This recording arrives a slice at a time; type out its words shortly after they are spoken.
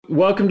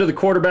welcome to the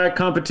quarterback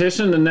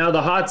competition and now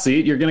the hot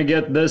seat. You're going to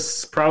get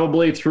this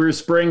probably through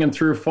spring and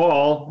through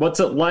fall. What's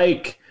it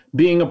like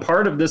being a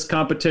part of this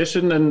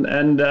competition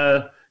and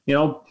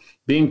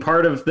being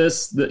part of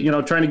this,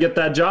 trying to get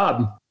that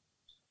job?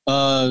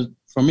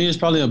 For me, it's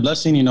probably a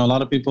blessing. A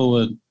lot of people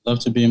would love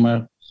to be in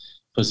my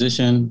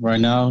position right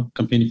now,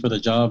 competing for the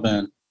job.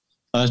 And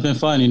it's been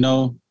fun.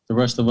 The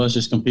rest of us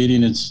just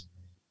competing. It's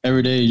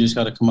every day you just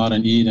got to come out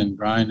and eat and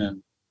grind.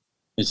 And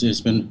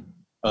it's been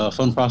a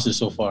fun process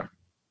so far.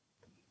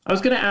 I was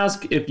going to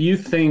ask if you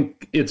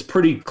think it's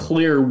pretty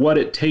clear what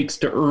it takes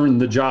to earn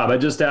the job. I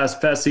just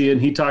asked Fessy, and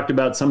he talked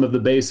about some of the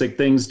basic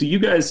things. Do you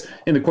guys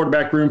in the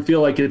quarterback room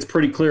feel like it's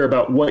pretty clear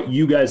about what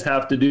you guys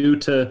have to do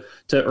to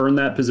earn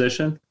that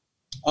position?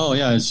 Oh,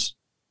 yeah.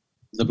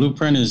 The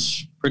blueprint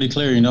is pretty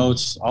clear.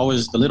 It's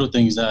always the little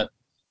things that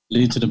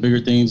lead to the bigger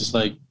things. It's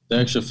like the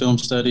extra film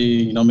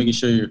study, making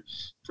sure your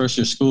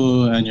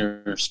school and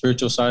your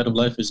spiritual side of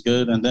life is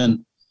good. And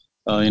then,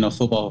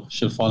 football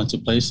should fall into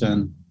place.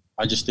 And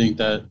I just think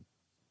that,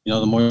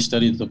 the more you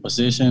study the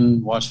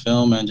position, watch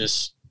film, and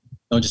just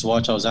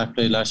watch how Zach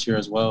played last year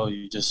as well,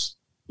 you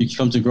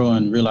come to grow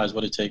and realize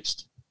what it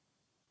takes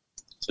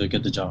to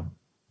get the job.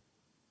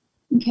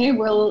 Okay,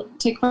 we'll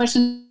take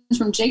questions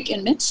from Jake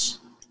and Mitch.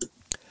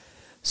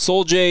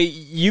 Sol-Jay,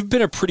 you've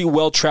been a pretty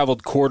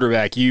well-traveled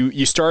quarterback.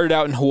 You started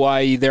out in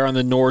Hawaii there on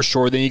the North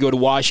Shore, then you go to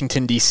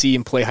Washington, D.C.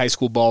 and play high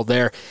school ball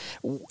there.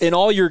 In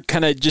all your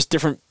kind of just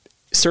different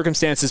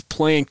circumstances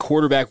playing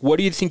quarterback, what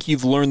do you think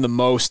you've learned the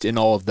most in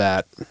all of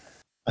that?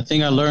 I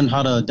think I learned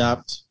how to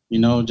adapt,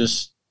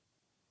 just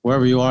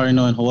wherever you are, in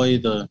Hawaii,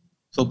 the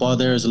football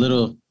there is a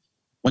little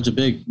bunch of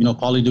big,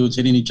 poly dudes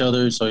hitting each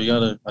other. So you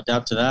got to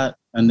adapt to that.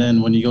 And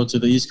then when you go to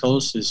the East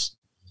Coast, it's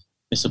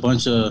a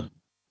bunch of,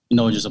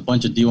 just a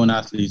bunch of D1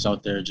 athletes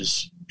out there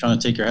just trying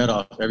to take your head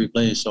off every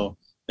play. So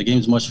the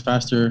game's much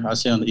faster, I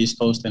say, on the East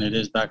Coast than it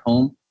is back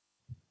home.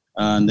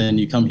 And then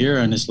you come here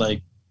and it's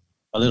like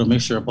a little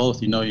mixture of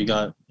both. You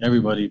got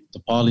everybody, the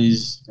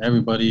polys,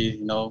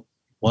 everybody,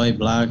 white,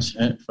 blacks,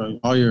 for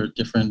all your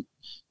different,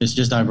 it's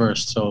just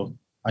diverse. So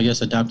I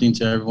guess adapting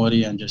to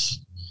everybody and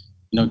just,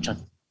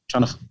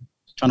 trying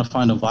to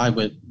find a vibe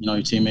with,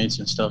 your teammates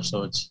and stuff.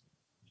 So it's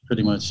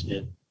pretty much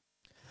it.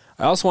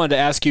 I also wanted to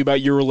ask you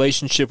about your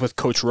relationship with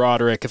Coach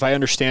Roderick. If I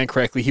understand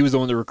correctly, he was the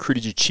one that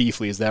recruited you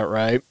chiefly. Is that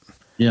right?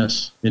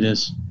 Yes, it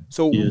is.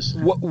 So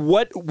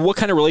what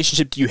kind of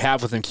relationship do you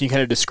have with him? Can you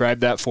kind of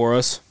describe that for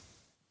us?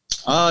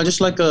 Just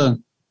like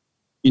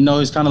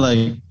he's kind of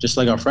like just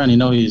like our friend.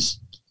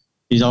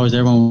 He's always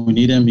there when we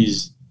need him.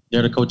 He's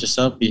there to coach us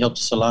up. He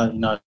helps us a lot.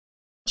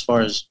 As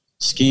far as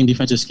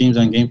defensive schemes,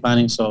 and game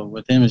planning. So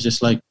with him, it's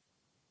just like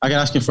I can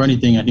ask him for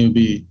anything, and he'll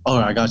be, "Oh,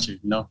 I got you."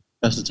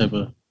 That's the type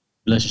of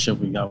relationship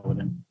we got with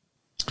him.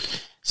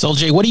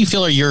 Sol-Jay, what do you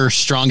feel are your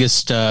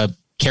strongest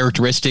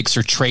characteristics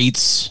or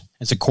traits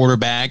as a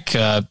quarterback,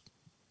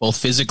 both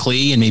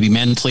physically and maybe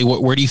mentally?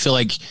 Where do you feel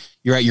like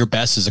you're at your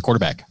best as a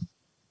quarterback?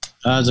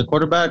 As a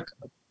quarterback,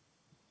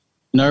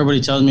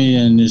 everybody tells me,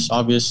 and it's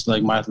obvious,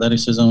 like my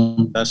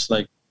athleticism, that's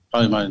like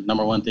probably my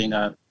number one thing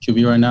at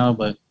QB right now.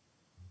 But,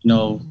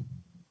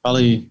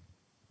 probably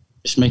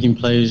just making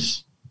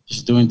plays,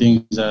 just doing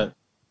things that,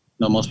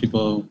 most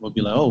people would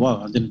be like, oh,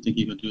 wow, I didn't think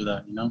you could do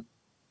that,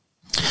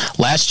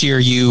 Last year,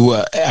 you,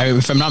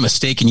 if I'm not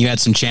mistaken, you had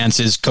some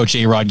chances. Coach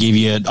A-Rod gave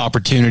you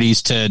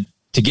opportunities to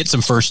get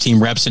some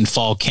first-team reps in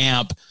fall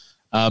camp.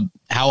 How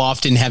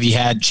often have you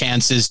had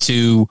chances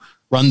to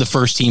run the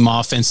first-team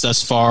offense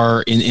thus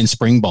far in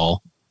spring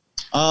ball?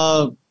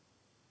 A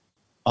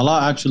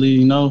lot,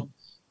 actually.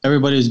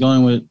 Everybody's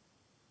going with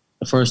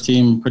the first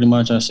team pretty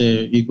much, I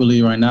say,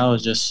 equally right now.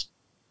 It's just,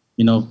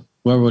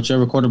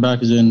 whichever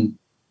quarterback is in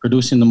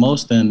producing the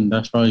most, then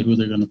that's probably who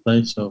they're going to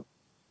play. So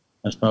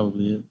that's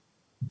probably it.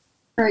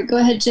 All right, go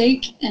ahead,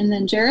 Jake, and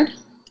then Jared.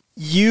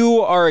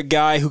 You are a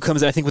guy who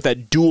comes, I think, with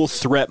that dual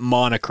threat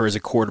moniker as a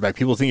quarterback.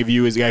 People think of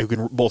you as a guy who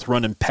can both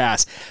run and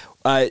pass.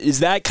 Is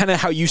that kind of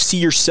how you see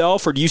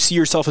yourself, or do you see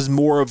yourself as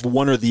more of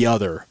one or the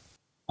other?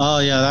 Oh,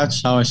 yeah,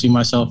 that's how I see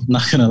myself.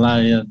 Not going to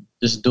lie. Yeah,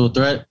 just dual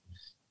threat.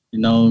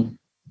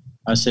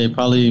 I say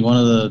probably one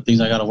of the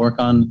things I got to work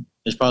on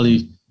is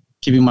probably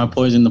keeping my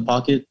poise in the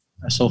pocket.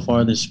 So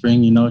far this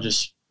spring,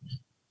 just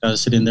got to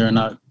sit in there and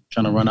not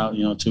trying to run out,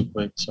 too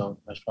quick. So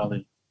that's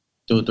probably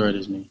dual threat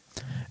is me.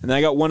 And then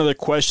I got one other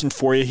question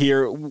for you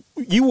here.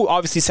 You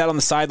obviously sat on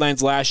the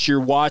sidelines last year,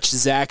 watched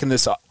Zach and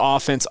this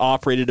offense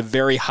operate at a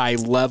very high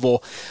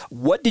level.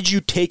 What did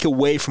you take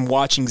away from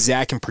watching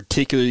Zach in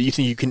particular that you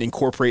think you can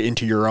incorporate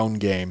into your own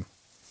game?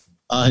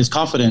 His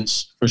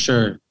confidence, for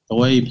sure. The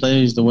way he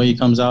plays, the way he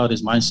comes out,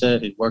 his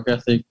mindset, his work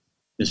ethic,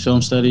 his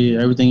film study,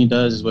 everything he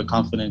does is with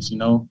confidence,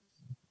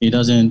 He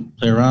doesn't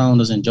play around,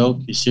 doesn't joke.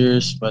 He's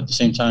serious, but at the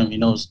same time, he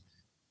knows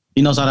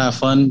how to have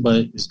fun,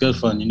 but it's good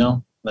fun,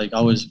 Like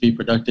always be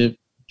productive,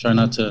 try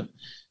not to,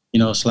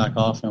 slack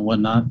off and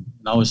whatnot,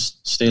 and always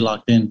stay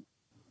locked in.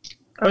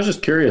 I was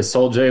just curious,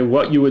 Sol-Jay,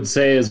 what you would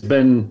say has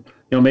been,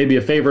 maybe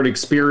a favorite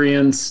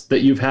experience that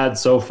you've had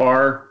so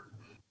far?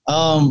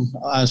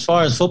 As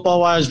far as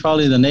football-wise,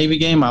 probably the Navy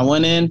game. I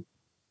went in,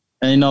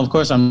 And, you know, of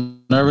course,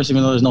 I'm nervous,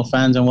 even though there's no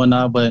fans and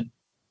whatnot. But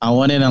I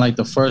went in and, like,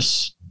 my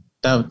first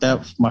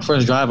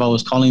drive, I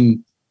was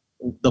calling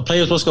 – the play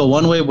was supposed to go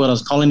one way, but I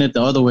was calling it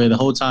the other way the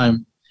whole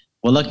time.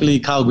 Well, luckily,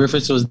 Kyle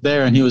Griffiths was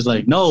there, and he was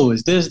like, no,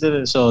 it's this.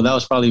 So that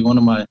was probably one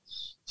of my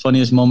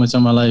funniest moments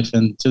in my life.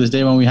 And to this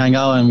day, when we hang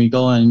out and we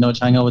go and, you know,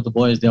 hang out with the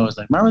boys, they always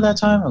like, remember that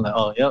time? I'm like,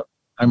 oh, yep,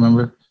 I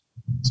remember.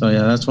 So,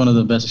 yeah, that's one of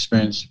the best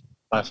experiences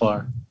by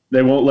far.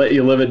 They won't let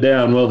you live it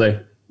down, will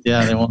they?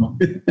 Yeah, they won't.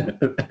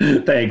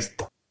 Thanks.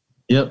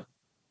 Yep.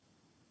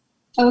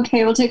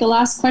 Okay, we'll take a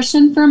last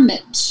question from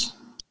Mitch.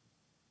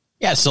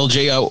 Yeah,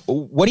 Sol-Jay,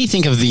 what do you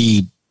think of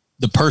the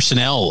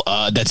personnel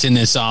that's in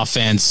this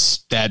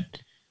offense, that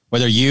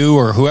whether you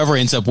or whoever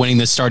ends up winning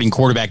this starting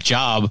quarterback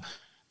job,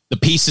 the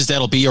pieces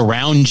that'll be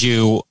around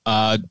you,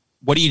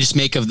 what do you just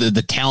make of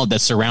the talent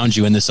that surrounds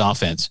you in this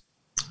offense?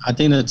 I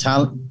think the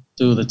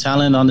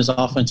talent on this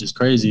offense is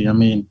crazy. I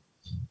mean,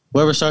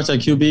 whoever starts at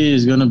QB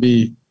is going to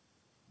be,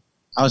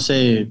 I would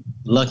say,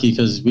 lucky,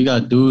 because we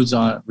got dudes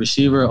on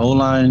receiver,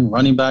 O-line,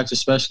 running backs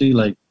especially.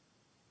 Like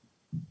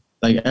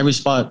every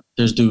spot,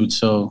 there's dudes.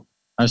 So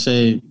I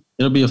say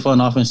it'll be a fun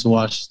offense to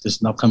watch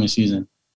this upcoming season.